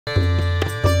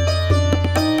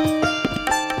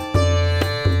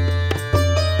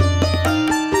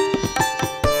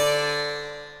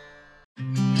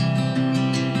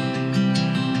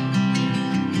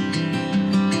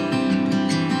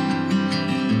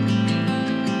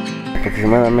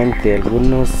aproximadamente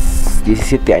algunos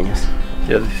 17 años.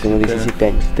 Ya Tengo 17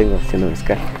 años, tengo haciendo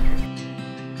mezcal.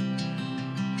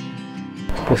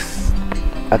 Pues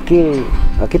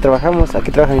aquí trabajamos,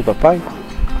 aquí trabaja mi papá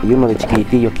y uno de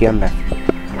chiquitillo que anda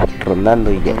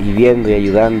rondando y viendo y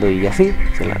ayudando y así.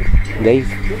 De ahí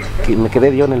que me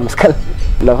quedé yo en el mezcal.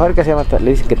 La fábrica se llama,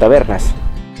 le dicen que tabernas.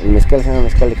 El mezcal se llama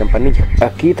Mezcal de Campanilla.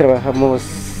 Aquí trabajamos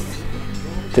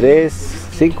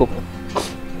 5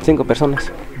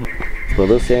 personas.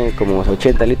 Producen como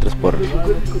 80 litros por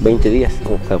 20 días,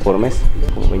 o por mes.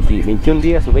 Como 21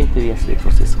 días o 20 días de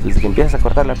proceso. Desde que empiezas a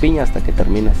cortar la piña hasta que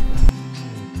terminas.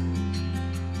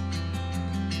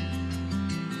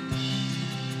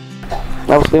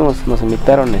 Nos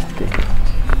invitaron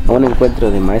a un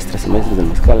encuentro de maestras y maestros del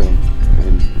mezcal en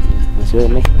la Ciudad de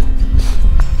México.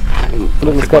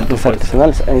 Los mezcales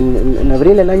artesanales. En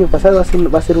abril del año pasado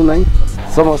va a ser un año.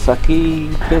 Somos aquí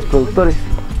 4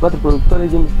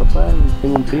 productores, yo, mi papá, y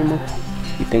tengo un primo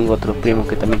y tengo otro primo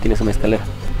que también tiene su mezcalera.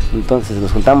 Entonces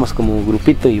nos juntamos como un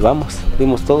grupito y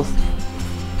fuimos todos,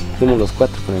 fuimos los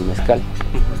 4 con el mezcal.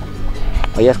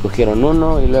 Allá escogieron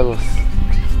uno y luego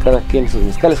cada quien sus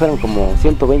mezcales, fueron como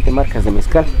 120 marcas de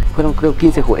mezcal, fueron creo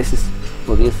 15 jueces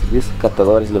o 10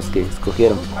 catadores los que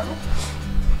escogieron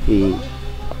y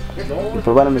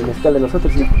probaron el mezcal de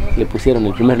nosotros y le pusieron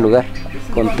el primer lugar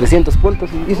con 300 puntos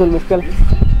y hizo el mezcal.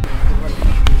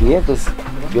 Y pues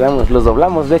digamos, los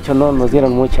doblamos, de hecho no nos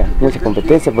dieron mucha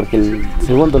competencia porque el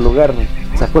segundo lugar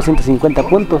sacó 150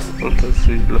 puntos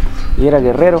y era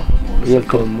Guerrero y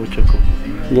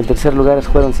el tercer lugar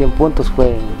fueron 100 puntos,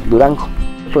 fue Durango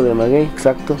de maguey,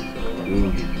 exacto,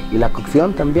 y la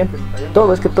cocción también,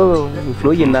 todo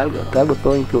influye en algo,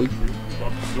 todo influye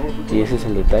y ese es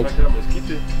el detalle.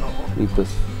 Y pues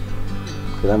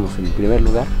quedamos en el primer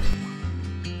lugar.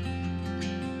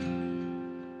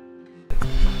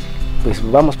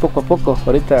 Pues vamos poco a poco,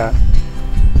 ahorita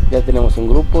ya tenemos un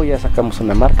grupo, ya sacamos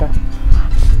una marca,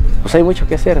 pues hay mucho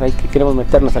que hacer, queremos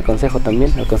meternos al consejo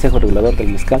también, al consejo regulador del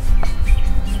mezcal,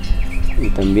 y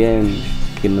también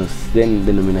que nos den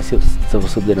denominación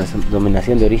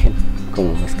de origen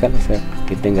como mezcal, o sea,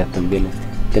 que tenga también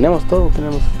tenemos todo,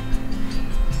 tenemos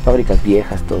fábricas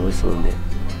viejas, todo eso donde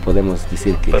podemos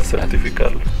decir que para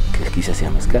certificarlo, que aquí se hacía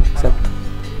mezcal, exacto.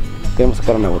 Queremos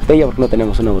sacar una botella porque no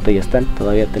tenemos una botella stand,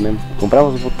 todavía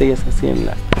compramos botellas así y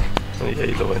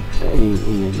ahí lo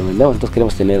venden y lo vendemos, entonces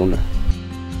queremos tener una.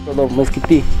 Todo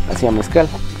Mexquitic hacía mezcal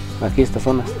aquí estas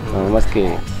zonas, nada más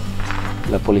que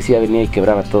la policía venía y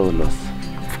quebraba todas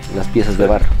las piezas de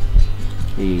barro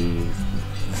y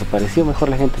desapareció. Mejor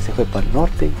la gente se fue para el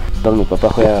norte, entonces mi papá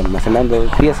fue almacenando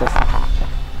piezas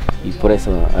y por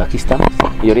eso aquí estamos,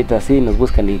 y ahorita sí nos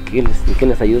buscan y qué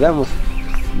les ayudamos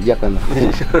ya cuando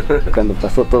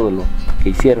pasó todo lo que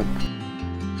hicieron.